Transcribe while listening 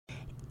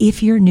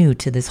if you're new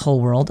to this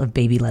whole world of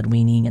baby-led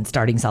weaning and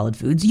starting solid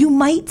foods, you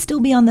might still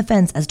be on the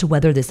fence as to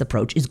whether this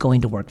approach is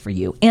going to work for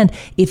you. And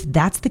if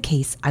that's the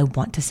case, I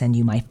want to send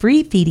you my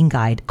free feeding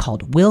guide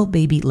called Will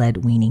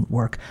Baby-Led Weaning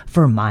Work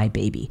for My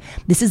Baby?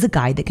 This is a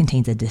guide that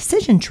contains a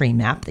decision tree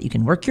map that you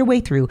can work your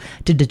way through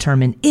to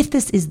determine if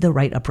this is the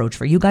right approach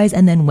for you guys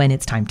and then when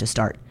it's time to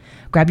start.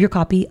 Grab your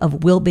copy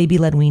of Will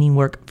Baby-Led Weaning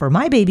Work for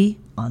My Baby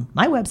on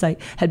my website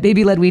at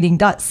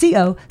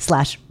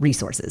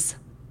babyledweaning.co/resources.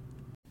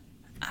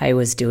 I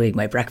was doing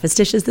my breakfast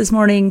dishes this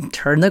morning,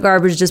 turned the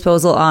garbage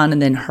disposal on, and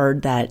then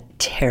heard that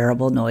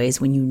terrible noise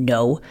when you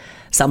know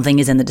something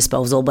is in the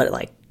disposal, but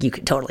like you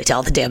could totally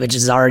tell the damage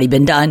has already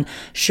been done.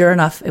 Sure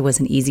enough, it was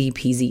an easy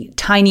peasy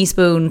tiny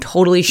spoon,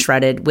 totally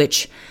shredded,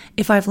 which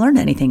if I've learned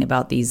anything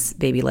about these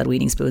baby-led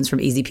weaning spoons from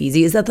Easy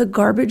Peasy is that the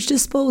garbage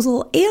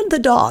disposal and the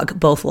dog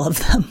both love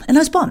them. And I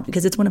was bummed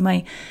because it's one of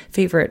my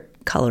favorite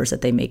colors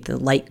that they make, the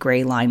light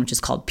gray line, which is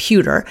called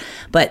pewter.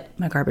 But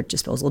my garbage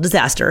disposal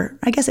disaster,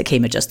 I guess it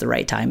came at just the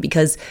right time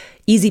because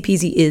Easy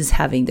Peasy is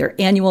having their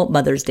annual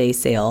Mother's Day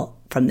sale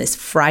from this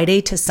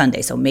Friday to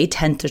Sunday, so May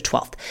 10th to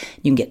 12th.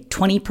 You can get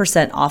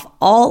 20% off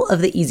all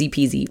of the Easy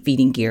Peasy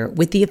feeding gear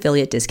with the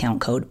affiliate discount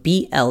code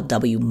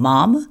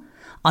BLWMOM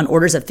on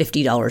orders of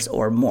 $50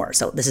 or more.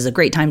 So this is a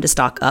great time to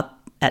stock up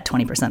at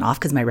 20% off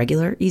because my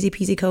regular Easy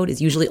Peasy code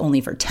is usually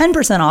only for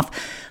 10% off.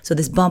 So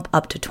this bump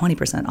up to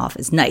 20% off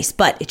is nice,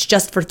 but it's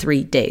just for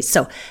 3 days.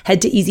 So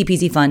head to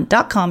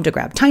easypeasyfun.com to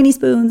grab tiny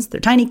spoons,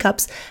 their tiny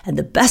cups, and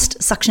the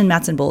best suction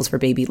mats and bowls for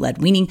baby-led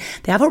weaning.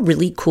 They have a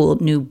really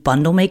cool new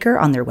bundle maker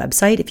on their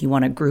website if you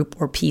want to group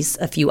or piece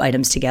a few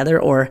items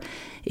together, or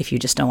if you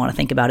just don't want to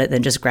think about it,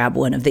 then just grab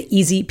one of the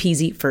Easy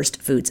Peasy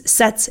First Foods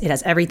sets. It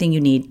has everything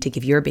you need to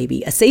give your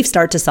baby a safe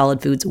start to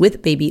solid foods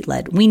with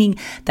baby-led weaning.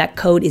 That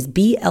code is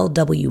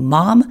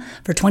BLWMOM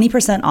for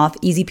 20% off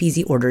Easy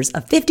Peasy orders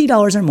of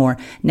 $50 or more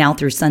now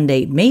through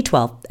Sunday, May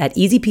 12th at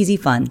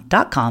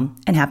easypeasyfun.com.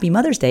 And happy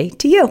Mother's Day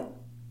to you.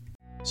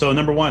 So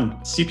number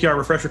 1, CPR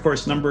refresher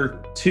course. Number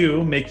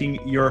 2,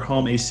 making your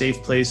home a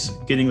safe place,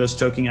 getting those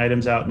choking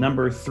items out.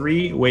 Number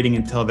 3, waiting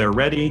until they're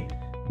ready.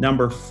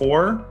 Number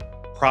 4,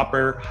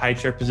 proper high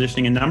chair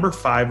positioning. And number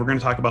 5, we're going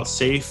to talk about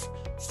safe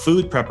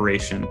food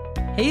preparation.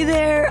 Hey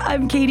there,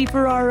 I'm Katie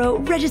Ferraro,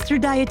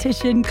 registered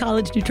dietitian,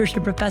 college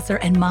nutrition professor,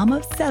 and mom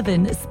of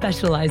 7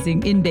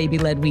 specializing in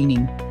baby-led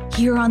weaning.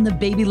 Here on the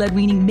Baby-Led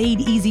Weaning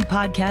Made Easy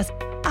podcast,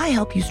 I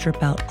help you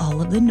strip out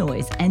all of the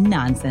noise and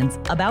nonsense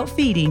about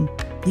feeding,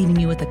 leaving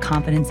you with the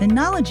confidence and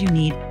knowledge you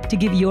need to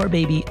give your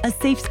baby a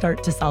safe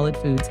start to solid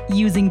foods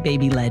using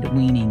baby-led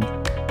weaning.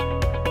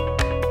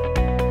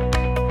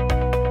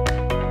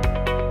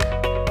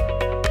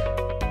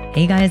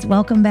 Hey guys,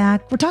 welcome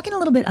back. We're talking a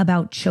little bit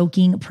about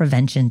choking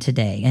prevention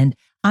today. And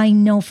I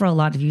know for a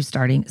lot of you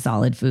starting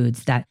solid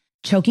foods that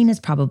choking is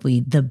probably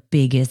the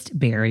biggest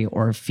barrier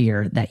or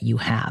fear that you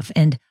have.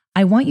 And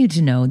I want you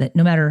to know that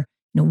no matter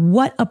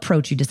what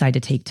approach you decide to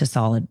take to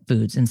solid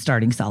foods and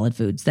starting solid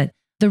foods, that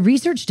the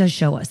research does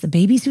show us the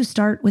babies who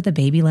start with a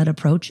baby-led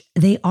approach,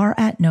 they are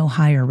at no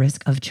higher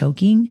risk of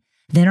choking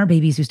than our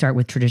babies who start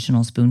with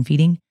traditional spoon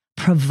feeding,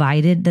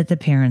 provided that the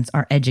parents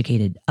are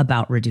educated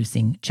about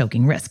reducing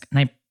choking risk. And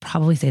I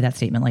probably say that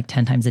statement like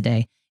 10 times a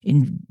day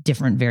in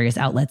different various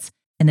outlets.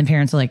 And then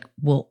parents are like,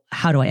 well,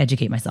 how do I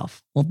educate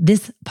myself? Well,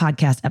 this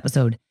podcast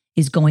episode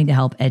is going to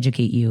help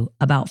educate you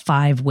about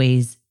 5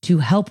 ways to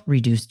help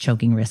reduce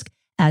choking risk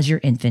as your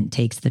infant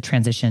takes the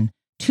transition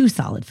to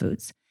solid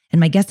foods. And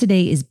my guest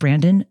today is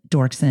Brandon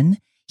Dorkson.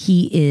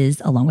 He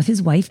is, along with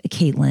his wife,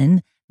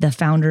 Caitlin, the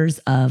founders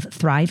of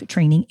Thrive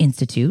Training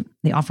Institute.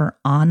 They offer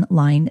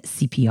online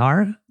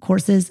CPR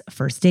courses,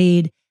 first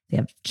aid. They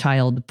have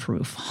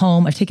child-proof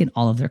home. I've taken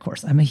all of their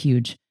course. I'm a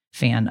huge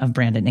fan of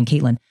Brandon and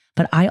Caitlin,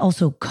 but I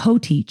also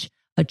co-teach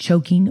a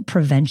choking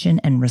prevention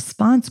and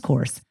response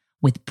course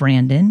with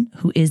Brandon,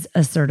 who is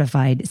a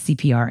certified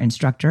CPR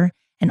instructor,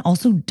 and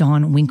also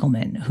Dawn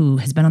Winkleman, who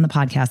has been on the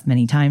podcast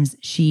many times.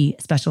 She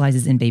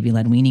specializes in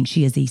baby-led weaning.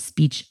 She is a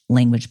speech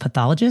language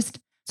pathologist.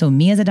 So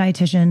me as a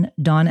dietitian,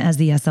 Dawn as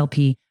the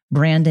SLP,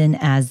 Brandon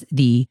as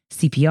the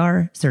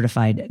CPR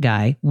certified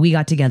guy, we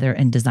got together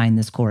and designed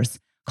this course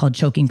called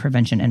Choking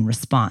Prevention and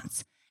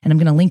Response. And I'm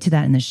going to link to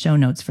that in the show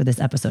notes for this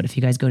episode. If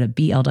you guys go to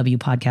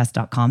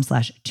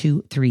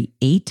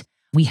blwpodcast.com/238,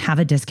 we have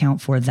a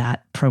discount for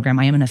that program.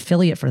 I am an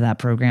affiliate for that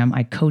program.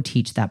 I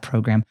co-teach that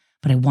program,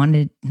 but I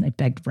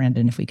begged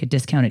Brandon if we could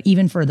discount it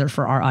even further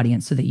for our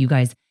audience so that you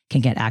guys can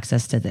get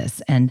access to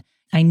this. And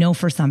I know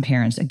for some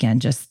parents,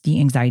 again, just the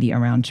anxiety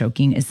around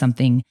choking is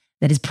something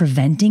that is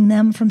preventing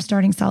them from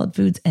starting solid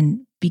foods.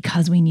 And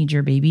because we need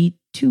your baby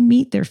to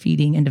meet their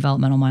feeding and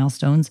developmental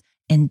milestones,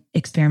 and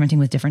experimenting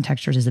with different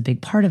textures is a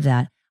big part of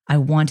that, I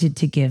wanted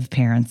to give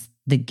parents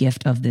the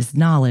gift of this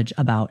knowledge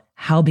about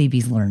how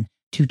babies learn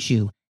to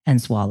chew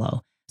and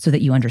swallow so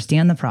that you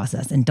understand the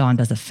process. And Dawn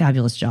does a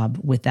fabulous job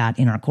with that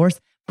in our course.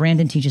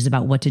 Brandon teaches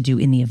about what to do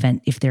in the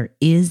event if there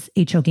is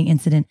a choking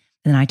incident.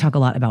 And then I talk a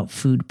lot about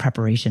food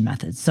preparation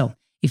methods. So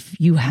if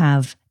you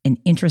have an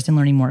interest in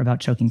learning more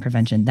about choking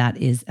prevention, that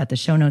is at the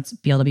show notes,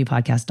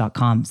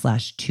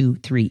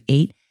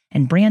 blwpodcast.com/238.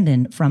 And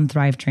Brandon from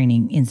Thrive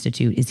Training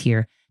Institute is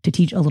here to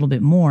teach a little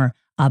bit more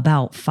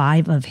about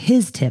 5 of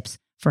his tips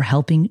for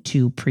helping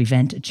to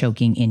prevent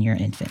choking in your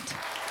infant.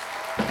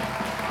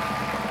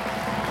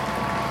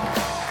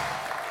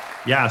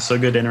 Yeah, so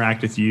good to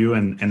interact with you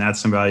and add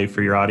some value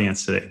for your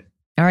audience today.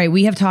 All right,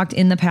 we have talked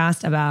in the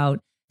past about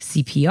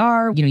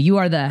CPR. You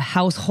are the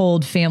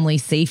household family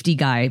safety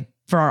guy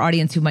for our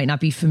audience who might not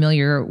be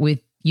familiar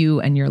with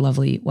you and your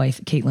lovely wife,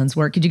 Caitlin's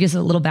work. Could you give us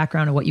a little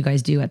background of what you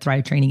guys do at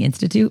Thrive Training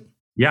Institute?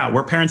 Yeah,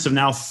 we're parents of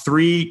now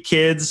 3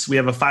 kids. We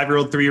have a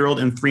 5-year-old, 3-year-old,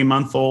 and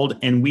 3-month-old.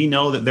 And we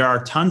know that there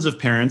are tons of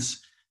parents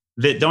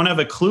that don't have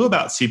a clue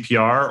about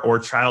CPR or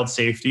child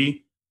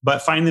safety,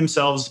 but find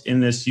themselves in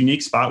this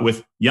unique spot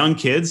with young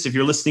kids. If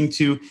you're listening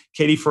to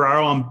Katie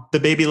Ferraro on the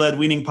Baby-Led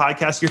Weaning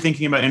podcast, you're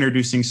thinking about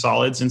introducing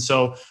solids. And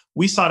so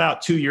we sought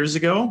out 2 years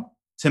ago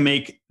to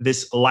make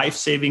this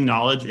life-saving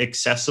knowledge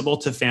accessible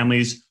to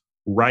families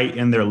right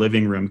in their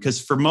living room.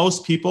 Because for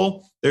most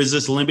people, there's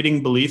this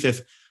limiting belief: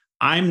 if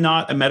I'm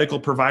not a medical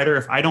provider,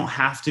 if I don't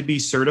have to be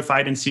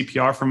certified in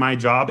CPR for my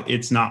job,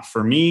 it's not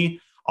for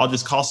me. I'll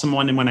just call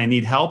someone when I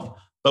need help.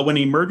 But when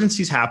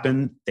emergencies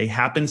happen, they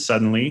happen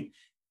suddenly.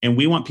 And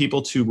we want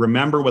people to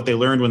remember what they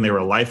learned when they were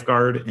a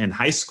lifeguard in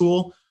high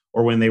school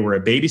or when they were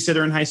a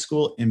babysitter in high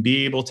school, and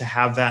be able to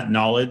have that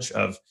knowledge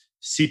of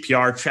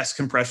CPR, chest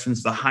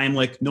compressions, the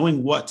Heimlich,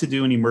 knowing what to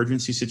do in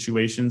emergency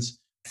situations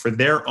for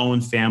their own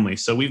family.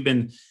 So we've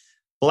been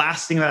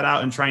blasting that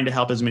out and trying to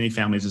help as many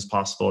families as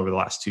possible over the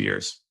last 2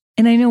 years.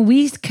 And I know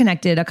we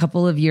connected a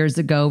couple of years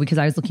ago because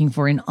I was looking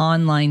for an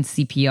online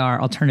CPR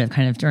alternative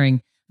kind of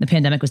during the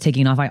pandemic was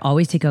taking off. I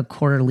always take a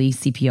quarterly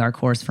CPR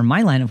course for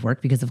my line of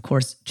work because, of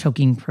course,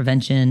 choking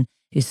prevention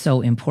is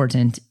so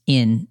important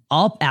in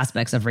all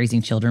aspects of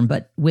raising children.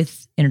 But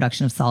with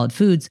introduction of solid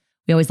foods,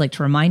 we always like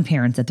to remind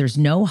parents that there's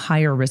no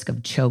higher risk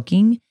of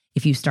choking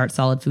if you start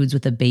solid foods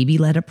with a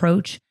baby-led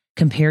approach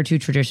compared to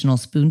traditional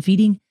spoon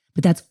feeding.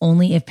 But that's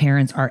only if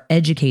parents are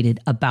educated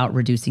about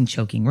reducing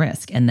choking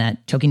risk, and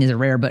that choking is a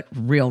rare but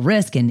real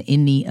risk. And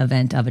in the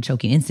event of a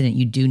choking incident,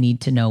 you do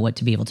need to know what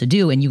to be able to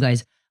do. And you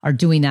guys are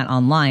doing that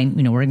online.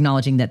 We're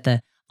acknowledging that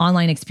the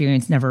online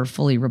experience never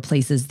fully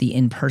replaces the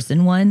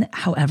in-person one.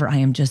 However, I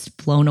am just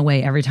blown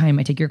away every time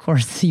I take your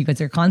course. You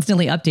guys are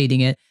constantly updating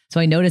it. So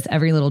I notice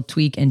every little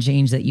tweak and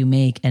change that you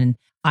make, and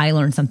I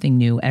learn something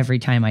new every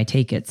time I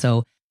take it.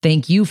 So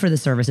thank you for the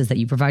services that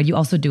you provide. You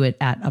also do it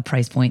at a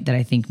price point that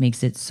I think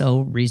makes it so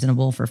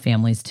reasonable for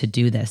families to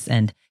do this.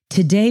 And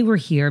today we're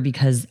here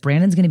because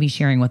Brandon's going to be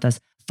sharing with us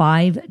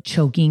 5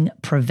 choking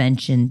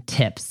prevention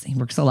tips. He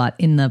works a lot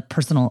in the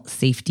personal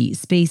safety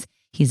space.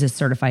 He's a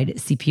certified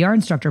CPR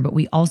instructor, but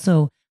we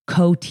also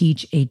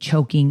co-teach a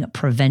choking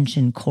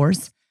prevention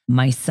course.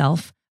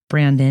 Myself,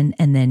 Brandon,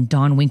 and then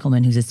Dawn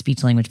Winkleman, who's a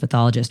speech language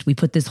pathologist. We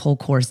put this whole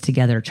course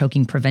together,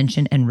 choking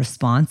prevention and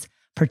response,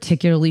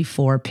 particularly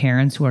for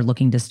parents who are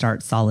looking to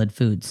start solid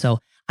foods. So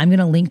I'm going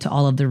to link to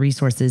all of the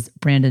resources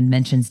Brandon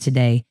mentions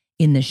today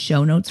in the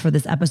show notes for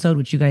this episode,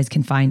 which you guys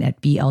can find at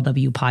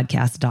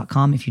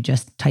blwpodcast.com. If you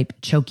just type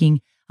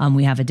choking,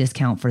 we have a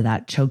discount for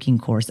that choking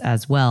course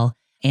as well.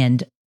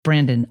 And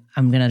Brandon,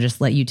 I'm going to just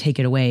let you take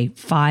it away.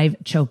 5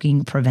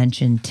 choking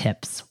prevention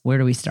tips. Where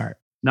do we start?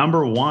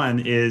 Number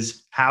 1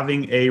 is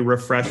having a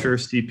refresher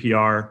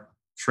CPR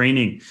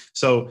training.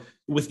 So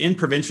within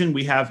prevention,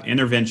 we have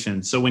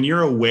intervention. So when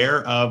you're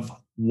aware of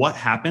what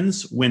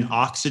happens when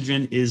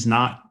oxygen is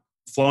not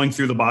flowing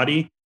through the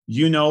body,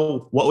 you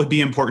know what would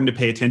be important to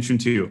pay attention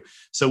to.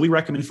 So we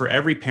recommend for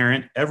every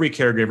parent, every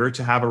caregiver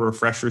to have a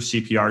refresher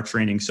CPR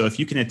training. So if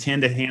you can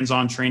attend a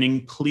hands-on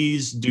training,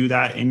 please do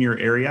that in your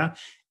area.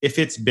 If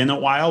it's been a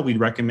while, we'd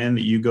recommend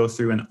that you go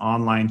through an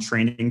online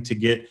training to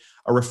get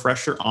a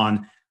refresher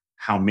on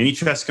how many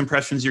chest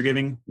compressions you're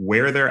giving,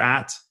 where they're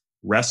at,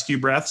 rescue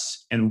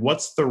breaths, and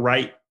what's the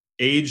right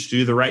age,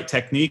 do the right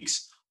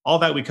techniques. All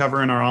that we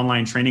cover in our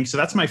online training. So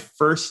that's my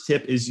first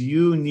tip: is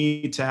you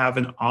need to have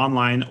an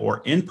online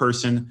or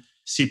in-person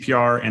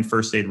CPR and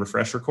first aid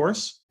refresher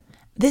course.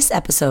 This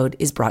episode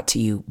is brought to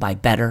you by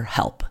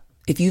BetterHelp.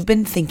 If you've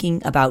been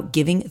thinking about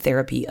giving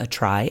therapy a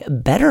try,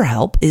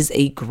 BetterHelp is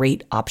a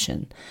great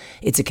option.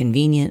 It's a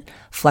convenient,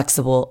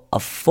 flexible,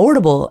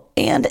 affordable,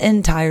 and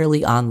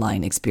entirely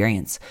online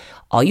experience.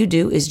 All you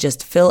do is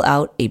just fill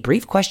out a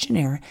brief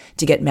questionnaire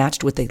to get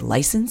matched with a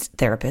licensed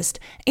therapist,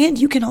 and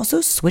you can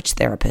also switch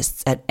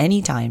therapists at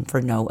any time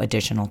for no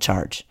additional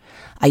charge.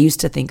 I used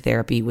to think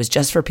therapy was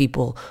just for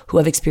people who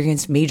have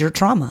experienced major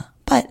trauma,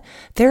 but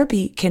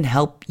therapy can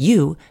help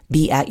you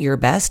be at your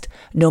best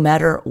no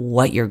matter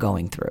what you're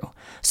going through.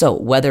 So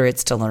whether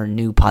it's to learn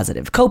new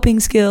positive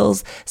coping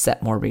skills,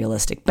 set more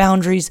realistic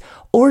boundaries,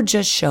 or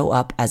just show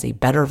up as a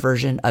better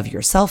version of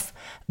yourself,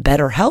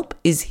 BetterHelp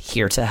is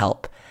here to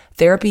help.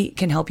 Therapy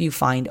can help you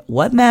find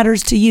what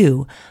matters to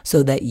you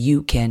so that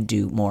you can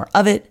do more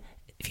of it,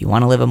 If you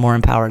want to live a more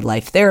empowered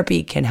life,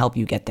 therapy can help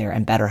you get there,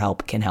 and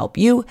BetterHelp can help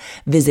you.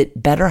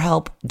 Visit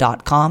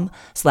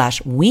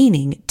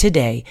betterhelp.com/weaning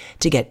today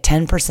to get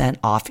 10%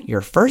 off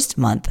your first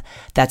month.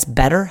 That's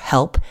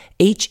BetterHelp,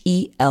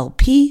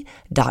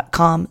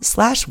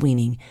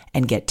 HELP.com/weaning,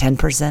 and get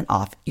 10%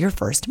 off your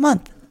first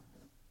month.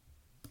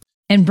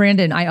 And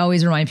Brandon, I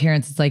always remind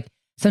parents, it's like,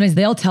 sometimes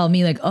they'll tell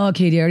me like, oh,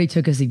 Katie, I already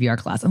took a CPR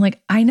class. I'm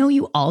like, I know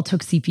you all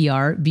took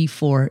CPR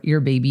before your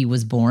baby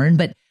was born,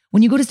 but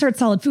when you go to start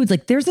Solid Foods,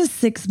 like there's a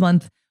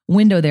 6-month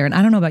window there. And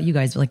I don't know about you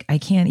guys, but like, I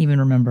can't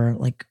even remember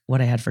like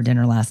what I had for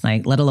dinner last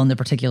night, let alone the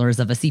particulars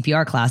of a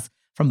CPR class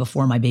from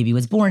before my baby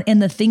was born.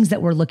 And the things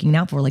that we're looking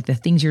out for, like the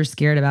things you're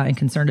scared about and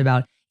concerned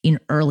about in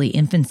early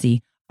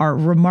infancy, are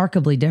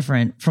remarkably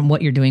different from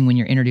what you're doing when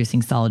you're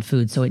introducing solid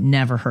food. So it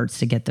never hurts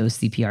to get those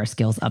CPR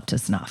skills up to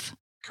snuff.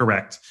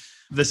 Correct.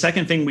 The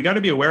second thing we got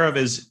to be aware of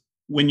is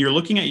when you're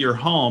looking at your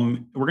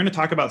home, we're going to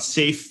talk about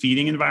safe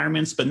feeding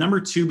environments. But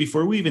number two,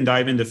 before we even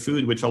dive into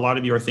food, which a lot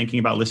of you are thinking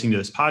about listening to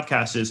this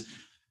podcast, is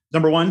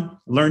number one,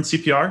 learn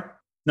CPR.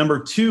 Number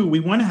two, we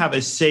want to have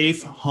a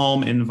safe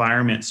home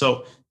environment.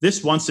 So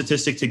this one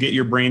statistic to get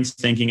your brains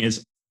thinking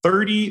is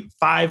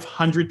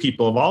 3,500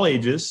 people of all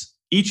ages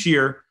each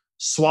year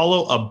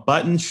swallow a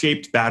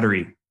button-shaped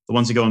battery. The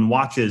ones that go in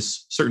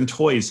watches, certain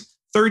toys.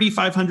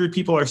 3,500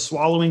 people are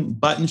swallowing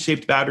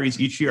button-shaped batteries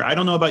each year. I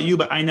don't know about you,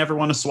 but I never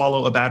want to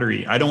swallow a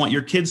battery. I don't want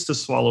your kids to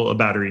swallow a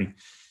battery.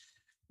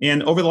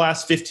 And over the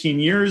last 15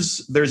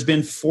 years, there's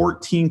been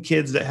 14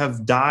 kids that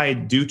have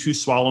died due to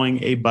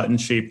swallowing a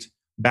button-shaped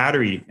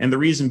battery. And the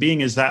reason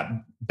being is that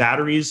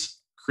batteries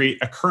create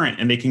a current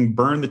and they can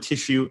burn the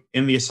tissue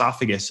in the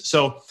esophagus.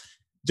 So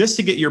just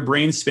to get your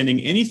brain spinning,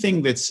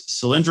 anything that's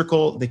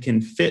cylindrical that can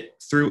fit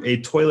through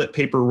a toilet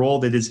paper roll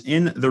that is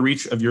in the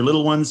reach of your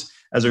little ones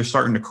as they're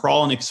starting to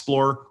crawl and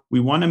explore, we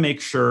want to make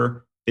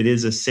sure it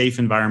is a safe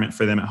environment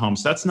for them at home.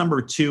 So that's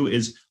number two,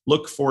 is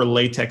look for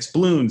latex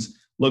balloons,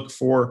 look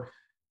for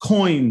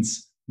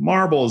coins,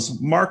 marbles,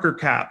 marker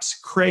caps,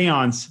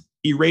 crayons,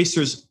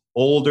 erasers,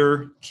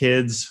 older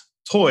kids'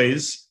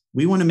 toys.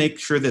 We want to make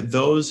sure that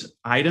those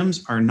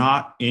items are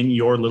not in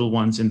your little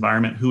one's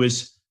environment, who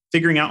is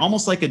figuring out,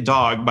 almost like a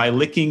dog, by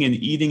licking and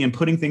eating and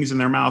putting things in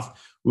their mouth.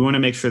 We want to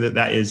make sure that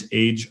that is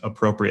age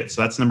appropriate.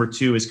 So that's number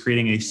two, is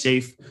creating a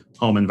safe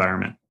home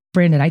environment.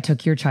 Brandon, I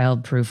took your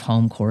child-proof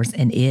home course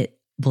and it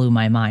blew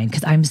my mind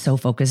because I'm so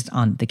focused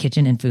on the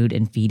kitchen and food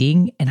and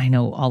feeding. And I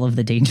know all of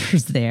the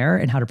dangers there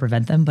and how to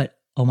prevent them. But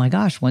oh my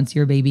gosh, once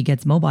your baby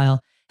gets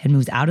mobile and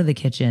moves out of the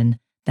kitchen,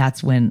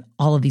 that's when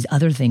all of these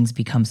other things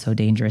become so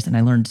dangerous. And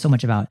I learned so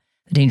much about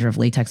the danger of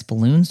latex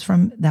balloons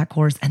from that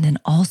course. And then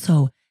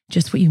also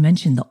just what you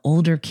mentioned, the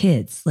older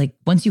kids, like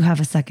once you have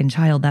a second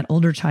child, that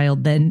older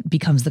child then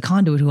becomes the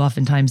conduit who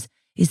oftentimes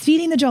is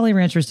feeding the Jolly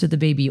Ranchers to the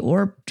baby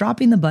or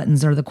dropping the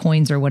buttons or the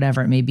coins or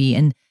whatever it may be.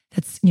 And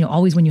that's,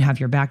 always when you have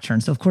your back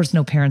turned. So of course,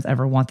 no parents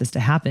ever want this to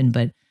happen,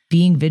 but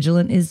being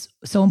vigilant is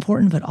so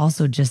important, but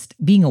also just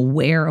being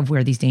aware of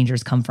where these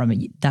dangers come from.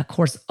 That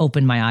course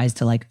opened my eyes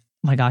to like,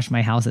 my gosh,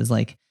 my house is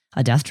like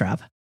a death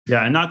trap.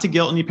 Yeah. And not to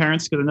guilt any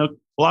parents, because I know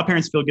a lot of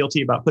parents feel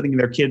guilty about putting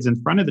their kids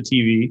in front of the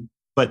TV,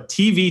 but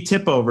TV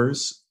tip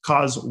overs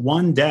cause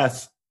one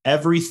death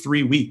every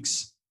 3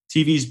 weeks.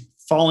 TV's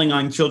falling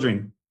on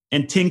children,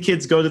 and 10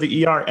 kids go to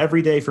the ER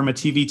every day from a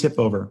TV tip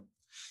over.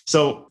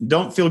 So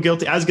don't feel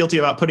guilty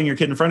about putting your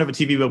kid in front of a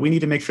TV, but we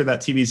need to make sure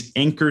that TV is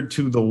anchored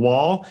to the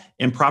wall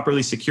and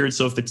properly secured.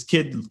 So if the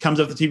kid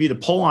comes up the TV to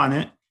pull on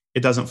it,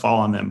 it doesn't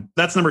fall on them.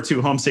 That's number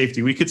two, home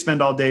safety. We could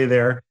spend all day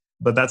there,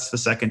 but that's the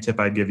second tip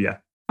I'd give you.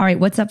 All right.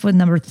 What's up with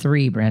number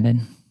three,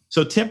 Brandon?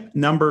 So tip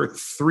number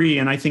three,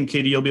 and I think,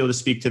 Katie, you'll be able to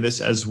speak to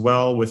this as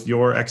well with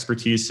your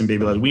expertise in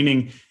baby-led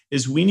weaning,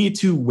 is we need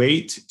to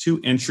wait to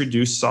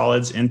introduce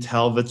solids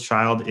until the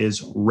child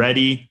is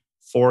ready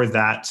for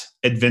that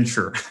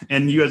adventure.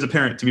 And you as a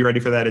parent to be ready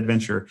for that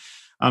adventure.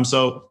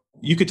 So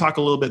you could talk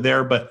a little bit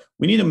there, but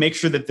we need to make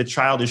sure that the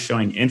child is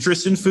showing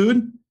interest in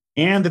food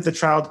and that the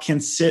child can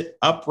sit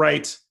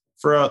upright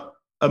for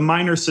a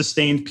minor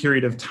sustained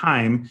period of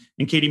time.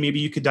 And Katie, maybe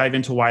you could dive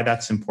into why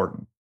that's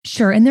important.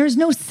 Sure. And there's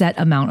no set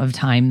amount of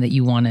time that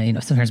you want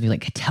to, sometimes be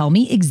like, tell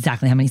me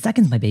exactly how many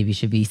seconds my baby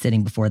should be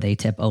sitting before they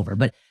tip over.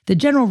 But the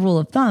general rule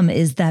of thumb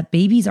is that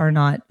babies are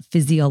not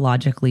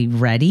physiologically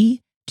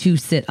ready to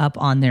sit up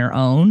on their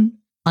own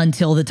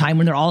until the time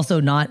when they're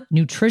also not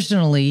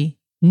nutritionally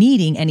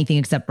needing anything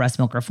except breast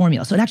milk or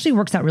formula. So it actually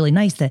works out really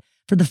nice that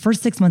for the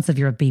first 6 months of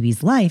your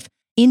baby's life,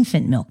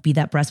 infant milk, be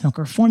that breast milk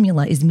or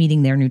formula, is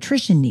meeting their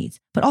nutrition needs.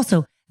 But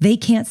also, they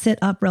can't sit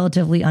up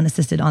relatively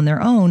unassisted on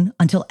their own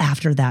until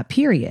after that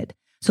period.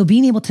 So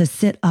being able to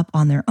sit up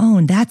on their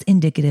own, that's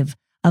indicative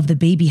of the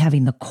baby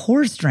having the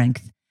core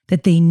strength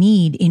that they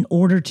need in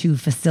order to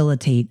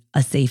facilitate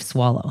a safe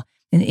swallow.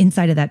 And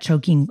inside of that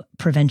choking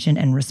prevention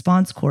and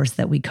response course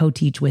that we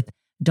co-teach with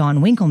Dawn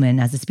Winkleman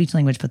as a speech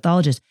language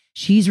pathologist,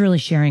 she's really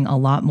sharing a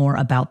lot more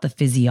about the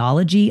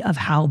physiology of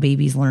how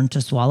babies learn to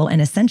swallow. And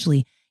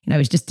essentially,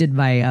 I just did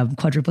my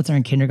quadruplets are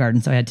in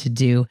kindergarten, so I had to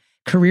do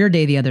career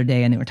day the other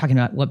day and they were talking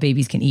about what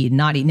babies can eat and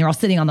not eat. And they're all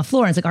sitting on the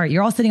floor. And it's like, all right,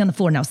 you're all sitting on the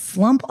floor. Now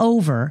slump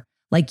over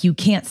like you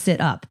can't sit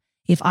up.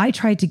 If I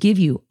tried to give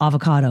you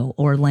avocado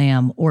or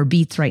lamb or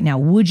beets right now,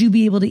 would you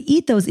be able to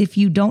eat those if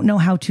you don't know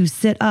how to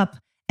sit up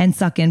and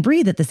suck and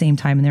breathe at the same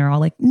time? And they're all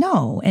like,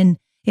 no. And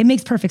it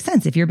makes perfect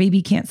sense. If your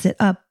baby can't sit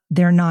up,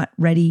 they're not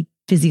ready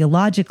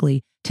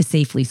physiologically to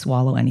safely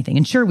swallow anything.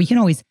 And sure, we can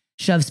always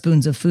shove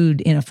spoons of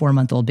food in a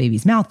 4-month-old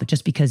baby's mouth, but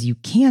just because you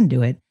can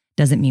do it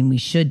doesn't mean we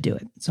should do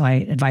it. So I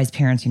advise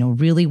parents,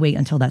 really wait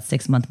until that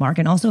 6-month mark.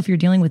 And also if you're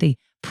dealing with a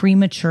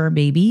premature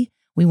baby,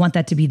 we want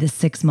that to be the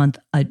 6-month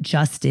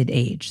adjusted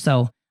age.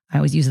 So I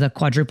always use the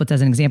quadruplets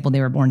as an example.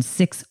 They were born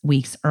 6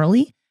 weeks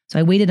early. So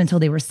I waited until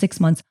they were 6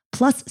 months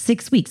plus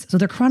 6 weeks. So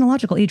their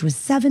chronological age was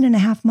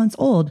 7.5 months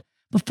old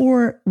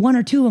before 1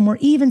 or 2 of them were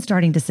even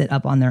starting to sit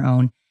up on their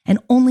own. And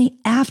only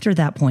after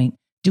that point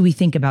do we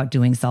think about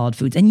doing solid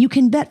foods. And you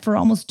can bet for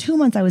almost 2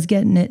 months I was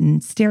getting it in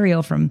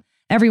stereo from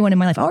everyone in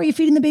my life. Oh, are you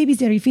feeding the babies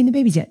yet? Are you feeding the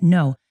babies yet?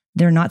 No,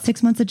 they're not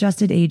 6 months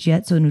adjusted age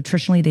yet. So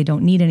nutritionally, they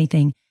don't need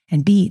anything.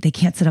 And B, they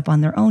can't sit up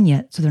on their own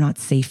yet. So they're not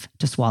safe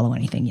to swallow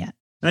anything yet.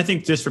 And I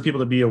think just for people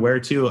to be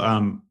aware too,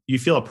 you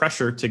feel a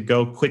pressure to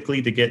go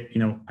quickly to get,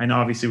 I know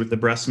obviously with the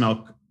breast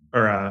milk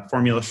or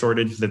formula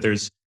shortage that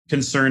there's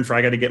concern for,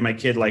 I got to get my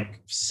kid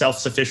like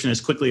self-sufficient as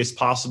quickly as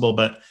possible,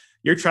 but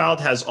your child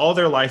has all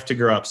their life to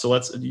grow up.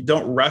 So you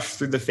don't rush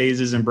through the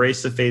phases,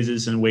 embrace the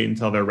phases and wait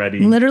until they're ready.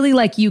 Literally,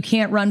 like you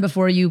can't run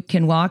before you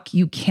can walk.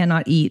 You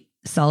cannot eat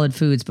solid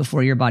foods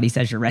before your body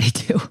says you're ready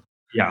to.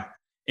 Yeah.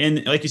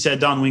 And like you said,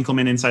 Don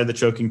Winkleman inside the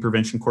choking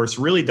prevention course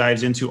really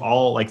dives into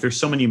all, like there's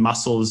so many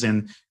muscles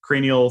and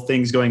cranial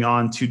things going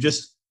on to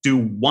just do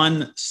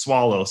one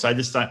swallow. So I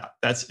just thought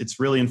it's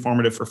really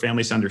informative for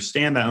families to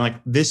understand that. And like,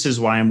 this is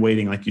why I'm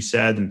waiting, like you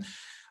said. And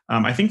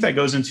I think that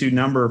goes into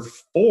number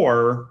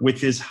 4,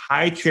 which is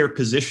high chair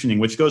positioning,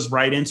 which goes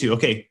right into,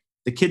 okay,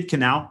 the kid can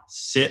now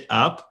sit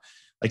up,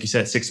 like you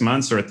said, 6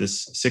 months or at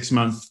this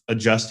 6-month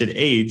adjusted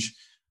age.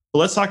 But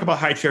let's talk about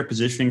high chair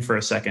positioning for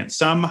a second.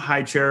 Some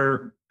high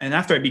chair, and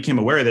after I became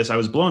aware of this, I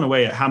was blown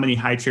away at how many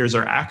high chairs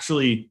are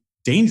actually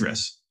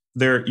dangerous.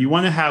 You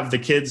want to have the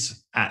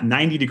kids at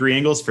 90-degree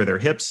angles for their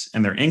hips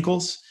and their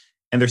ankles,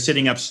 and they're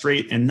sitting up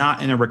straight and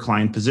not in a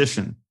reclined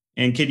position.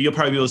 And Katie, you'll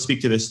probably be able to speak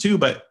to this too,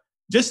 but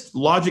just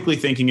logically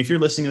thinking, if you're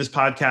listening to this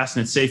podcast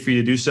and it's safe for you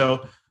to do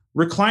so,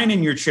 recline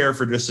in your chair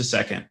for just a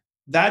second.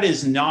 That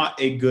is not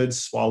a good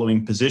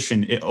swallowing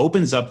position. It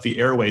opens up the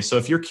airway. So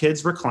if your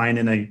kids recline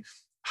in a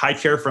high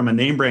chair from a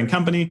name brand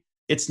company,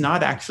 it's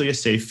not actually a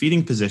safe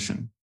feeding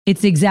position.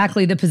 It's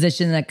exactly the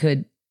position that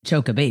could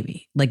choke a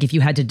baby. Like if you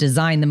had to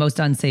design the most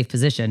unsafe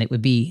position, it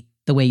would be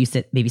the way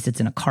baby sits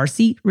in a car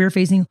seat, rear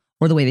facing,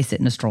 or the way they sit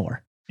in a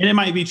stroller. And it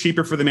might be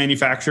cheaper for the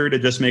manufacturer to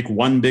just make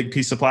one big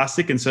piece of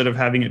plastic instead of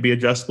having it be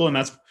adjustable. And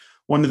that's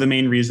one of the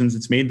main reasons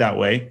it's made that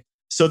way.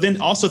 So then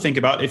also think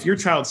about if your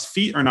child's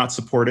feet are not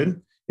supported,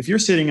 if you're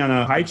sitting on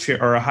a high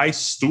chair or a high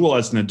stool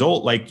as an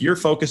adult, like you're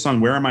focused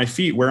on where are my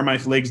feet, where are my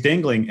legs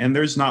dangling, and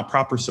there's not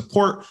proper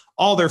support.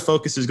 All their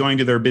focus is going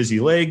to their busy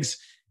legs,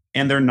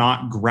 and they're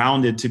not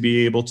grounded to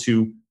be able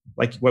to,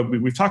 like what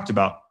we've talked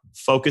about,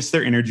 focus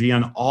their energy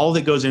on all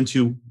that goes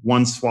into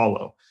one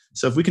swallow.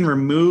 So if we can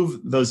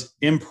remove those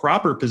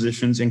improper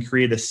positions and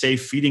create a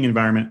safe feeding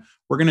environment,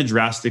 we're going to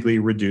drastically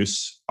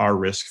reduce our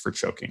risk for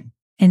choking.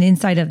 And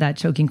inside of that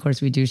choking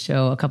course, we do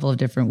show a couple of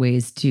different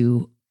ways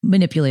to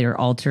manipulate or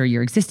alter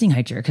your existing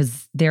high chair,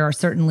 because there are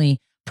certainly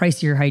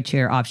pricier high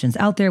chair options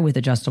out there with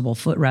adjustable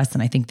footrests.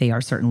 And I think they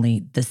are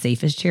certainly the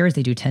safest chairs.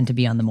 They do tend to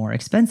be on the more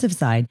expensive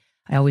side.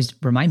 I always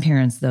remind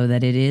parents, though,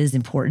 that it is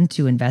important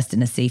to invest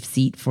in a safe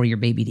seat for your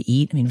baby to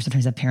eat. I mean, we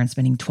sometimes have parents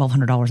spending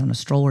 $1,200 on a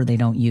stroller they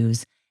don't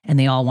use, and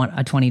they all want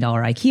a $20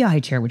 IKEA high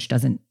chair, which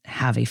doesn't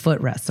have a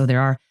footrest. So there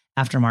are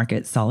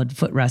aftermarket solid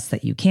footrests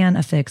that you can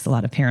affix. A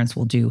lot of parents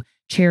will do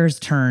chairs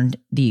turned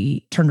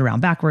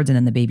around backwards, and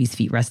then the baby's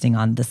feet resting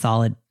on the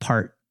solid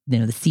part,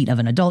 the seat of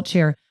an adult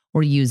chair,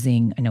 or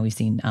using, I know we've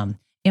seen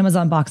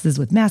Amazon boxes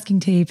with masking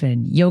tape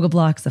and yoga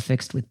blocks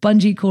affixed with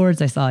bungee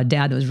cords. I saw a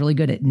dad that was really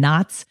good at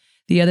knots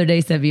the other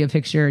day, sent me a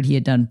picture, and he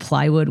had done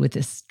plywood with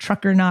this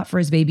trucker knot for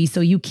his baby.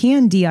 So you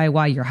can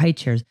DIY your high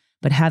chairs,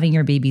 but having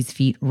your baby's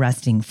feet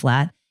resting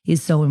flat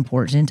is so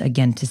important,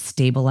 again, to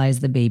stabilize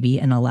the baby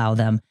and allow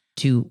them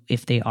to,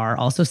 if they are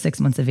also 6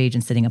 months of age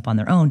and sitting up on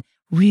their own,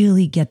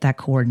 really get that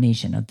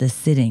coordination of the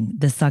sitting,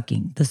 the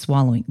sucking, the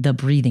swallowing, the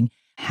breathing.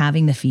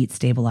 Having the feet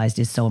stabilized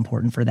is so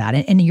important for that.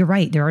 And you're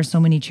right, there are so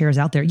many chairs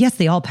out there. Yes,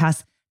 they all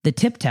pass the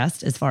tip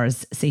test as far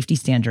as safety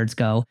standards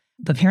go,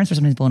 but parents are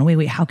sometimes blown away.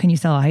 Wait, how can you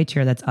sell a high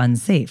chair that's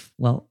unsafe?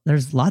 Well,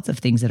 there's lots of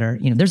things that are,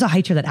 there's a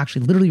high chair that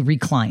actually literally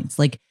reclines.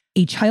 Like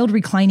a child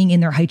reclining in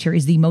their high chair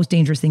is the most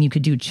dangerous thing you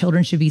could do.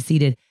 Children should be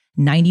seated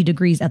 90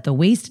 degrees at the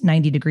waist,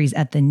 90 degrees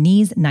at the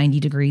knees, 90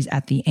 degrees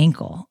at the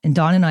ankle. And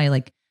Dawn and I,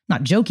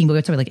 not joking,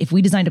 but we're like, if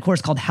we designed a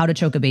course called How to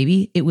Choke a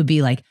Baby, it would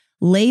be like,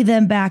 lay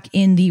them back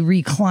in the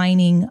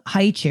reclining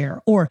high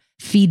chair, or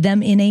feed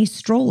them in a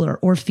stroller,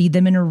 or feed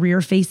them in a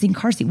rear-facing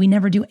car seat. We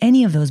never do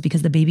any of those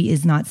because the baby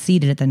is not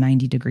seated at the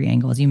 90-degree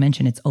angle. As you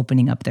mentioned, it's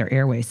opening up their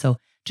airway. So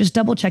just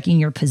double checking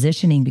your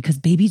positioning, because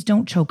babies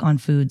don't choke on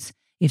foods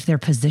if they're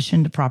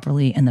positioned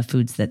properly and the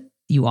foods that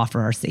you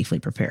offer are safely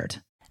prepared.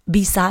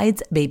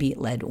 Besides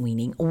baby-led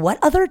weaning, what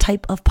other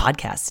type of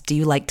podcasts do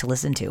you like to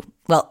listen to?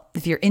 Well,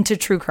 if you're into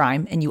true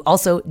crime and you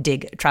also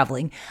dig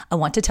traveling, I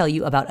want to tell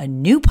you about a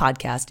new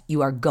podcast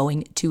you are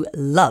going to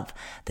love.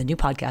 The new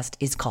podcast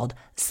is called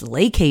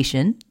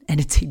Slaycation, and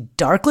it's a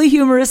darkly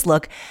humorous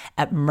look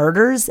at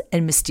murders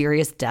and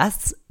mysterious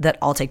deaths that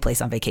all take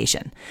place on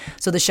vacation.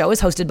 So the show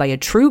is hosted by a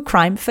true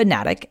crime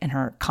fanatic and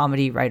her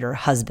comedy writer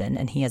husband,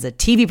 and he has a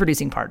TV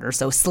producing partner.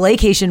 So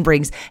Slaycation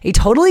brings a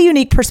totally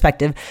unique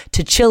perspective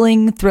to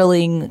chilling,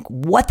 thrilling,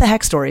 what the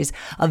heck stories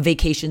of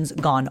vacations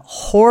gone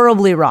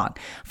horribly wrong.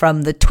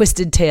 From the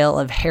twisted tale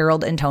of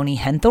Harold and Toni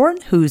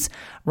Henthorne, whose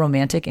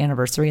romantic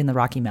anniversary in the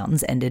Rocky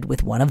Mountains ended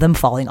with one of them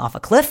falling off a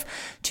cliff,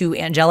 to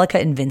Angelica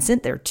and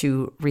Vincent, their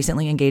two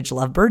recently engaged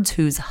lovebirds,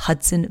 whose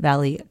Hudson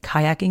Valley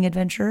kayaking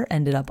adventure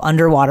ended up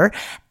underwater.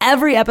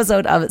 Every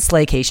episode of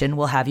Slaycation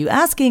will have you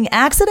asking,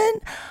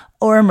 accident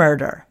or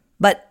murder?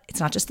 But it's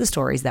not just the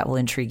stories that will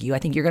intrigue you. I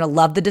think you're going to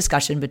love the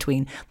discussion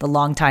between the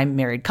longtime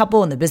married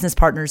couple and the business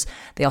partners.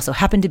 They also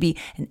happen to be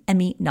an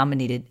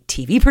Emmy-nominated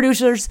TV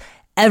producers.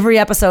 Every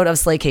episode of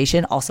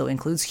Slaycation also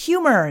includes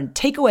humor and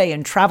takeaway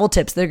and travel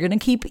tips that are going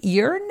to keep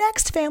your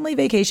next family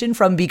vacation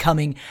from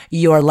becoming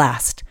your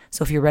last.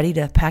 So if you're ready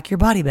to pack your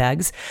body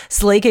bags,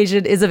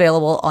 Slaycation is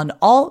available on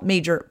all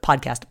major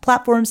podcast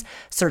platforms.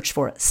 Search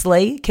for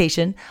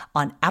Slaycation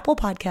on Apple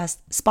Podcasts,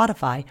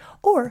 Spotify,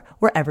 or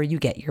wherever you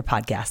get your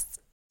podcasts.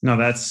 No,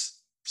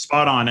 that's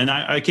spot on. And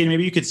Katie,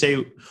 maybe you could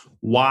say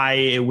why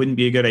it wouldn't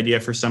be a good idea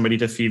for somebody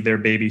to feed their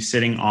baby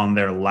sitting on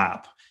their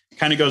lap.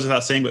 Kind of goes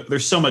without saying, but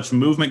there's so much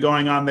movement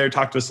going on there.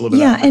 Talk to us a little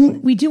bit about that. Yeah,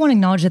 and we do want to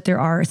acknowledge that there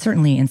are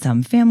certainly in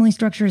some family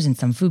structures, in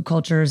some food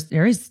cultures,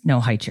 there is no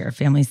high chair.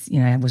 Families,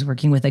 I was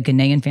working with a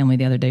Ghanaian family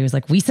the other day. It was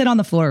like, we sit on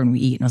the floor and we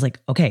eat. And I was like,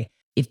 okay,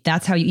 if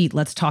that's how you eat,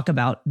 let's talk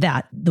about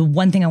that. The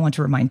one thing I want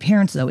to remind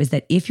parents, though, is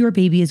that if your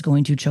baby is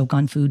going to choke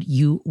on food,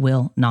 you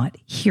will not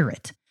hear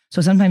it.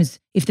 So sometimes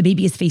if the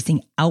baby is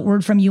facing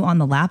outward from you on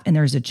the lap and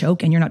there's a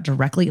choke and you're not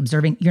directly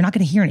observing, you're not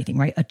going to hear anything,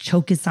 right? A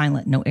choke is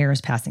silent. No air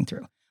is passing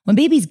through. When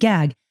babies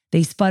gag,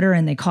 they sputter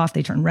and they cough,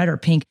 they turn red or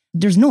pink.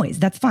 There's noise.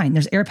 That's fine.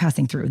 There's air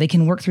passing through. They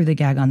can work through the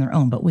gag on their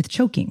own. But with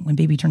choking, when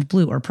baby turns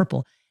blue or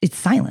purple, it's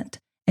silent.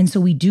 And so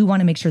we do want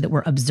to make sure that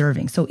we're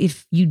observing. So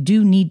if you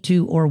do need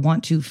to or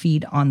want to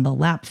feed on the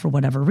lap for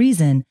whatever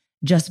reason,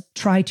 just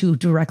try to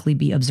directly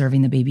be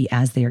observing the baby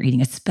as they are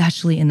eating,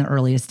 especially in the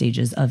earliest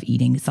stages of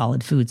eating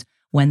solid foods,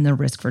 when the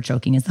risk for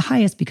choking is the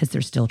highest because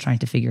they're still trying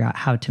to figure out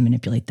how to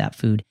manipulate that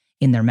food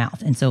in their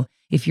mouth. And so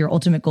if your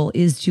ultimate goal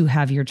is to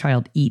have your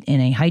child eat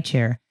in a high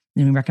chair,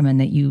 then we recommend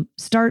that you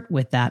start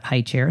with that high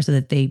chair so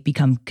that they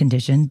become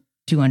conditioned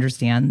to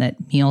understand that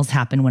meals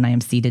happen when I am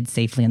seated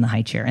safely in the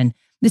high chair. And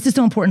this is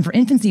so important for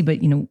infancy, but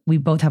we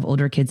both have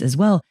older kids as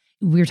well.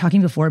 We were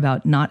talking before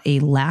about not a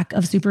lack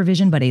of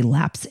supervision, but a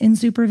lapse in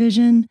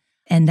supervision.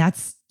 And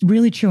that's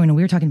really true. And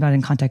we were talking about it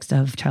in context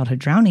of childhood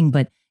drowning,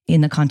 but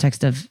in the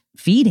context of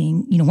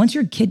feeding, once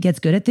your kid gets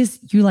good at this,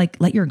 you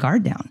let your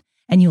guard down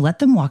and you let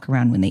them walk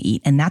around when they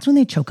eat. And that's when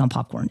they choke on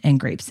popcorn and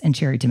grapes and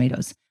cherry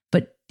tomatoes.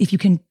 But if you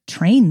can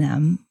train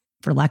them,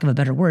 for lack of a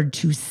better word,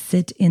 to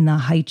sit in the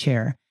high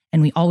chair,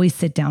 and we always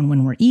sit down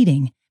when we're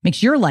eating,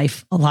 makes your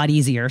life a lot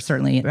easier,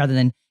 certainly, rather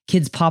than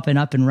kids popping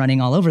up and running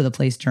all over the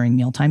place during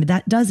mealtime. But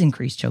that does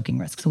increase choking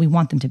risk. So we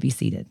want them to be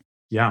seated.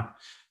 Yeah.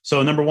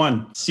 So number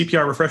 1,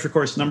 CPR refresher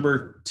course.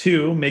 Number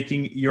 2,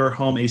 making your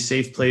home a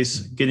safe place,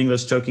 getting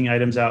those choking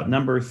items out.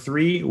 Number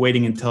 3,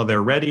 waiting until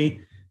they're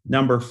ready.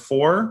 Number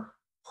 4,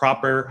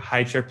 proper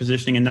high chair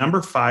positioning. And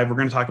number 5, we're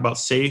going to talk about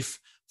safe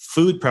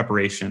food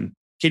preparation.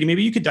 Katie,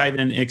 maybe you could dive in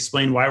and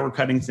explain why we're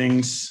cutting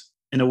things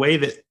in a way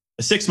that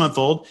a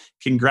 6-month-old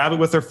can grab it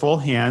with their full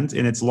hand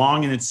and it's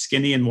long and it's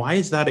skinny. And why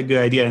is that a good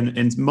idea?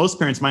 And most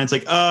parents' minds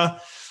like,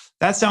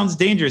 that sounds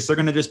dangerous. They're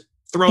going to just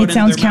throw it in. It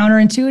sounds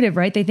counterintuitive,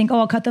 right? They think,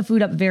 I'll cut the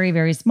food up very,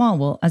 very small.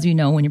 Well, as you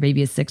know, when your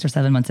baby is 6 or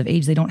 7 months of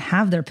age, they don't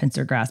have their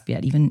pincer grasp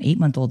yet. Even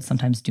 8-month-olds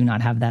sometimes do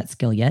not have that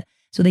skill yet.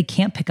 So they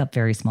can't pick up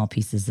very small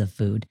pieces of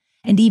food.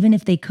 And even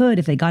if they could,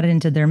 if they got it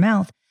into their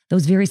mouth,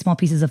 those very small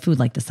pieces of food,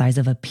 like the size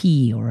of a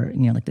pea or,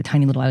 like the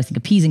tiny little, I always think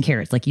of peas and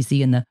carrots, like you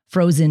see in the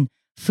frozen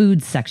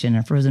food section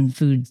or frozen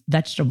food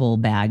vegetable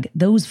bag,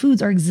 those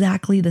foods are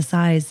exactly the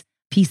size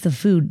piece of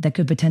food that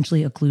could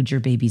potentially occlude your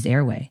baby's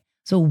airway.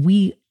 So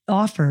we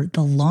offer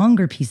the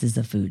longer pieces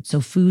of food.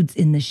 So foods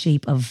in the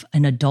shape of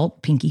an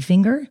adult pinky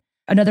finger.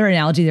 Another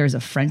analogy there is a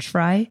French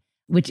fry,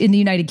 which in the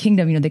United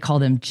Kingdom, they call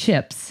them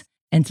chips.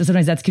 And so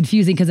sometimes that's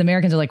confusing because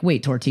Americans are like,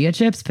 wait, tortilla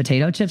chips,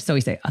 potato chips? So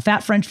we say a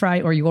fat French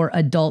fry or your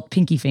adult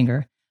pinky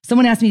finger.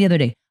 Someone asked me the other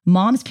day,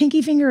 mom's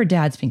pinky finger or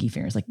dad's pinky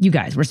finger? It's like, you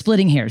guys, we're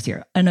splitting hairs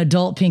here. An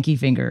adult pinky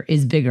finger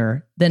is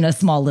bigger than a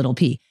small little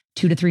pea.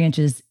 2 to 3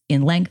 inches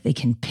in length. They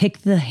can pick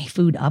the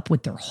food up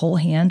with their whole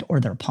hand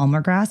or their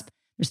palmar grasp.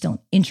 They're still an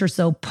inch or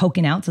so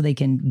poking out so they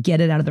can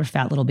get it out of their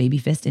fat little baby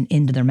fist and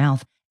into their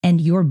mouth.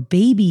 And your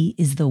baby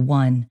is the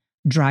one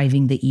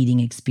driving the eating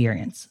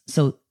experience.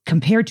 So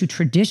compared to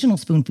traditional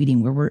spoon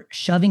feeding, where we're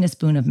shoving a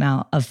spoon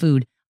of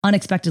food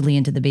unexpectedly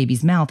into the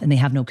baby's mouth and they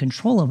have no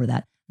control over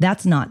that.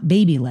 That's not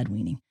baby-led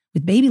weaning.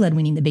 With baby-led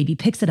weaning, the baby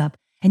picks it up.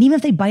 And even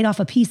if they bite off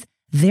a piece,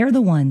 they're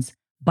the ones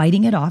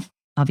biting it off.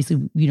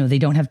 Obviously, they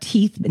don't have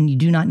teeth and you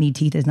do not need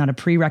teeth. It's not a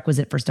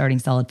prerequisite for starting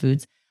solid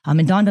foods.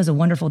 And Dawn does a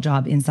wonderful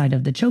job inside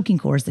of the choking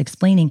course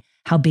explaining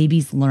how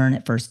babies learn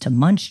at first to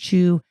munch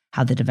chew,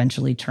 how that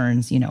eventually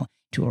turns,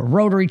 to a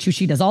rotary chew.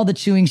 She does all the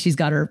chewing. She's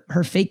got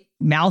her fake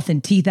mouth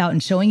and teeth out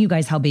and showing you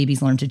guys how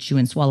babies learn to chew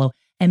and swallow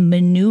and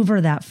maneuver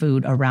that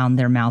food around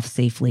their mouth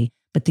safely.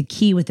 But the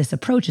key with this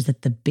approach is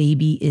that the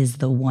baby is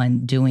the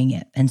one doing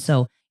it. And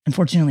so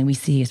unfortunately, we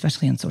see,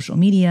 especially on social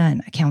media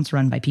and accounts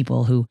run by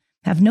people who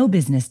have no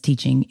business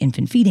teaching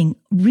infant feeding,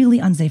 really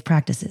unsafe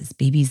practices.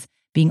 Babies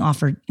being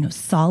offered,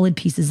 solid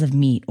pieces of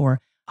meat or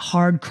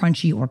hard,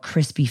 crunchy, or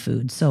crispy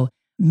food. So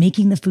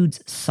making the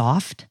foods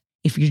soft.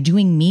 If you're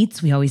doing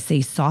meats, we always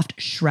say soft,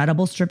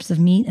 shreddable strips of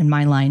meat. And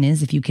my line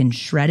is, if you can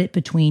shred it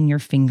between your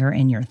finger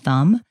and your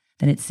thumb,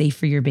 then it's safe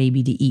for your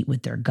baby to eat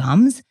with their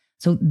gums.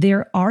 So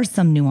there are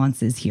some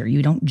nuances here.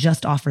 You don't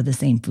just offer the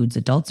same foods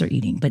adults are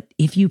eating, but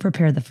if you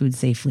prepare the food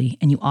safely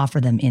and you offer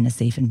them in a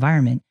safe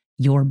environment,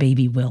 your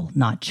baby will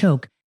not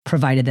choke,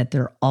 provided that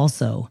they're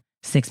also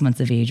 6 months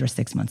of age or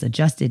 6 months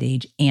adjusted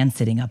age and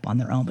sitting up on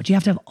their own. But you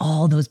have to have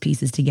all those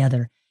pieces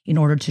together in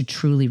order to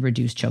truly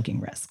reduce choking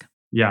risk.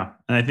 Yeah.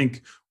 And I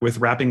think with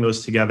wrapping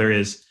those together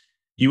is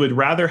you would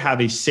rather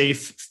have a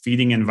safe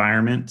feeding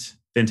environment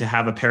than to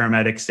have a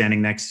paramedic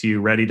standing next to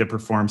you ready to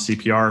perform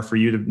CPR for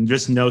you to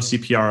just know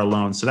CPR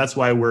alone. So that's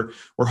why we're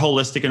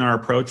holistic in our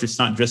approach. It's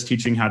not just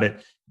teaching how to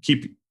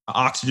keep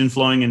oxygen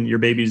flowing in your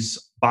baby's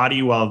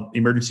body while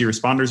emergency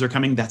responders are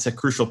coming. That's a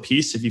crucial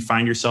piece if you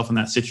find yourself in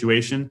that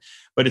situation.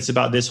 But it's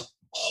about this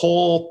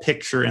whole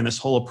picture and this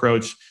whole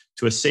approach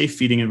to a safe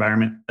feeding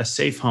environment, a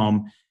safe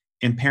home,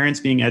 and parents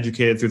being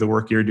educated through the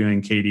work you're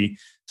doing, Katie,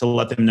 to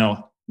let them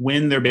know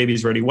when their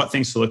baby's ready, what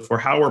things to look for,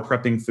 how we're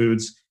prepping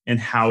foods, and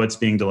how it's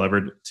being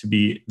delivered to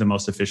be the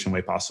most efficient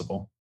way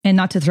possible. And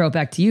not to throw it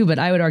back to you, but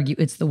I would argue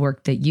it's the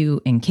work that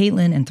you and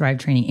Caitlin and Thrive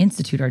Training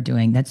Institute are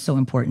doing that's so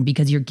important,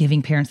 because you're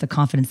giving parents the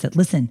confidence that,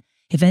 listen,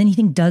 if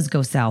anything does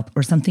go south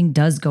or something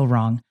does go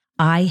wrong,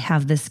 I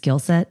have the skill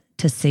set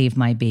to save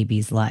my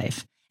baby's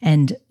life.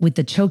 And with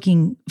the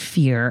choking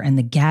fear and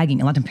the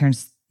gagging, a lot of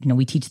parents,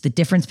 we teach the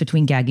difference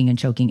between gagging and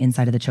choking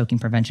inside of the choking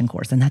prevention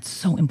course. And that's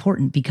so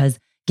important because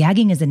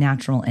gagging is a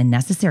natural and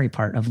necessary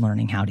part of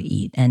learning how to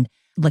eat. And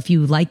if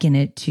you liken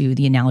it to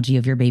the analogy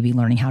of your baby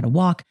learning how to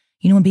walk,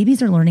 when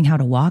babies are learning how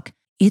to walk,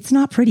 it's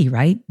not pretty,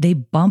 right? They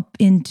bump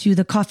into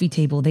the coffee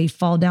table, they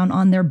fall down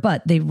on their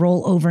butt, they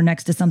roll over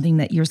next to something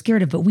that you're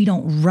scared of, but we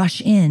don't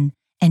rush in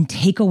and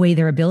take away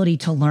their ability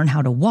to learn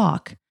how to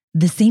walk.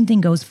 The same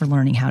thing goes for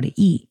learning how to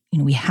eat.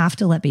 We have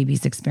to let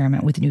babies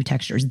experiment with new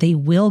textures. They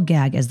will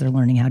gag as they're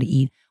learning how to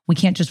eat. We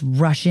can't just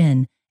rush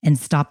in and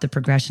stop the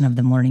progression of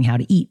them learning how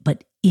to eat.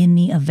 But in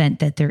the event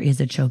that there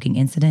is a choking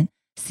incident,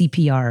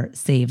 CPR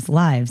saves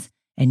lives,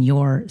 and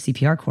your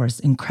CPR course,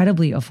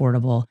 incredibly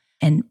affordable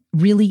and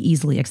really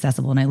easily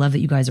accessible. And I love that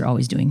you guys are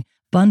always doing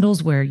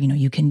bundles where,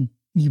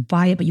 you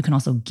buy it, but you can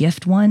also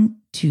gift one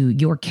to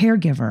your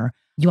caregiver.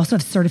 You also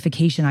have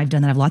certification. I've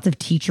done that. I have lots of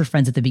teacher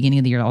friends at the beginning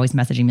of the year always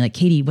messaging me like,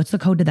 Katie, what's the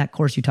code to that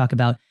course you talk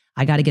about?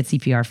 I got to get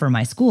CPR for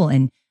my school.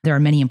 And there are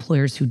many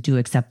employers who do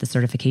accept the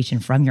certification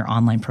from your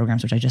online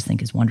programs, which I just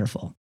think is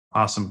wonderful.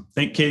 Awesome.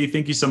 Katie,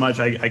 thank you so much.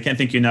 I can't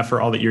thank you enough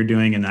for all that you're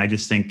doing. And I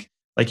just think,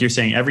 like you're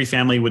saying, every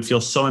family would feel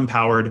so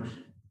empowered,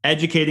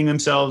 educating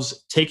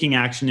themselves, taking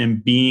action,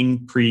 and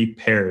being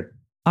prepared.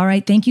 All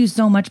right. Thank you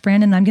so much,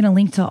 Brandon. I'm going to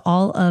link to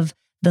all of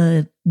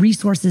the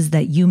resources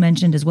that you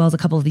mentioned, as well as a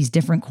couple of these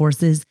different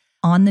courses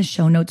on the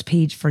show notes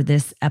page for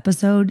this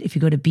episode. If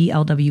you go to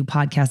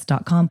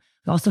blwpodcast.com,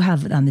 we also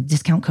have the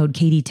discount code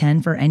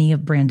Katie10 for any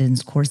of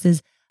Brandon's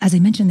courses. As I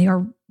mentioned, they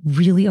are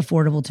really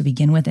affordable to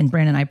begin with. And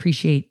Brandon, I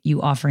appreciate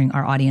you offering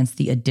our audience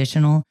the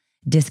additional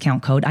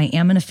discount code. I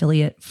am an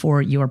affiliate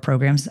for your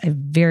programs. I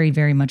very,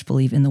 very much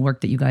believe in the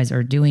work that you guys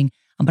are doing,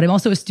 but I'm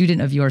also a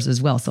student of yours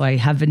as well. So I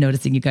have been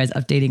noticing you guys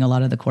updating a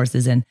lot of the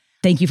courses. And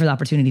thank you for the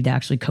opportunity to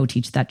actually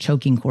co-teach that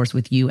choking course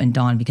with you and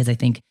Dawn, because I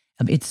think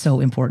it's so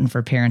important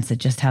for parents that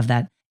just have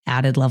that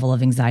added level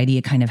of anxiety.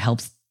 It kind of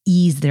helps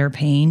ease their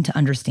pain to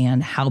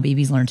understand how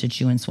babies learn to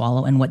chew and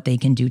swallow and what they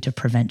can do to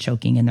prevent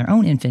choking in their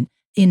own infant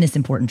in this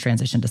important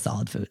transition to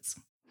solid foods.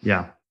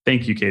 Yeah.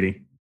 Thank you,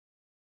 Katie.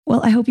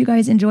 Well, I hope you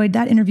guys enjoyed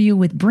that interview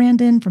with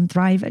Brandon from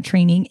Thrive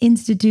Training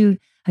Institute.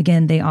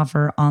 Again, they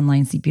offer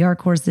online CPR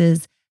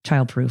courses,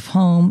 childproof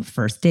home,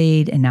 first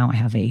aid, and now I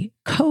have a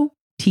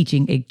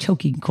co-teaching a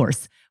choking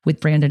course with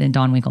Brandon and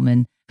Dawn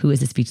Winkleman, who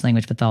is a speech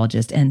language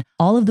pathologist. And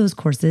all of those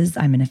courses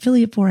I'm an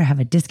affiliate for. I have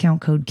a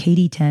discount code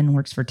Katie10,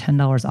 works for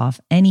 $10 off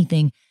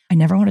anything. I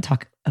never want to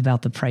talk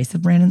about the price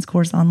of Brandon's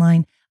course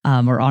online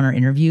or on our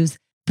interviews,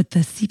 but the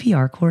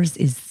CPR course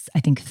is, I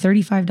think,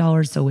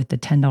 $35. So with the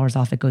 $10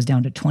 off, it goes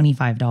down to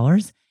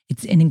 $25.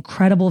 It's an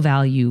incredible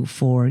value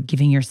for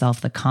giving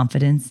yourself the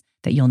confidence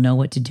that you'll know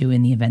what to do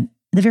in the event,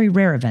 the very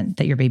rare event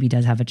that your baby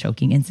does have a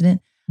choking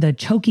incident. The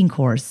choking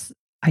course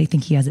I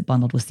think he has it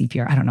bundled with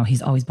CPR. I don't know.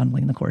 He's always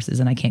bundling the courses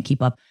and I can't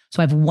keep up.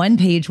 So I have one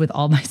page with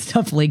all my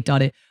stuff linked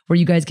on it where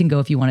you guys can go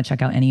if you want to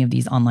check out any of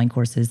these online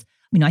courses.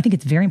 I think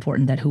it's very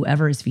important that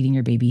whoever is feeding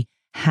your baby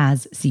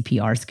has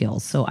CPR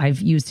skills. So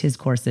I've used his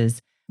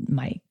courses,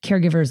 my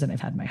caregivers, and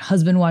I've had my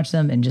husband watch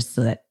them, and just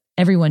so that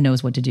everyone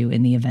knows what to do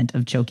in the event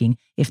of choking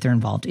if they're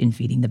involved in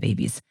feeding the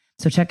babies.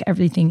 So check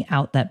everything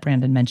out that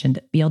Brandon mentioned,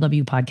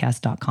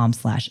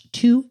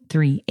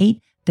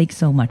 blwpodcast.com/238. Thanks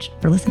so much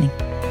for listening.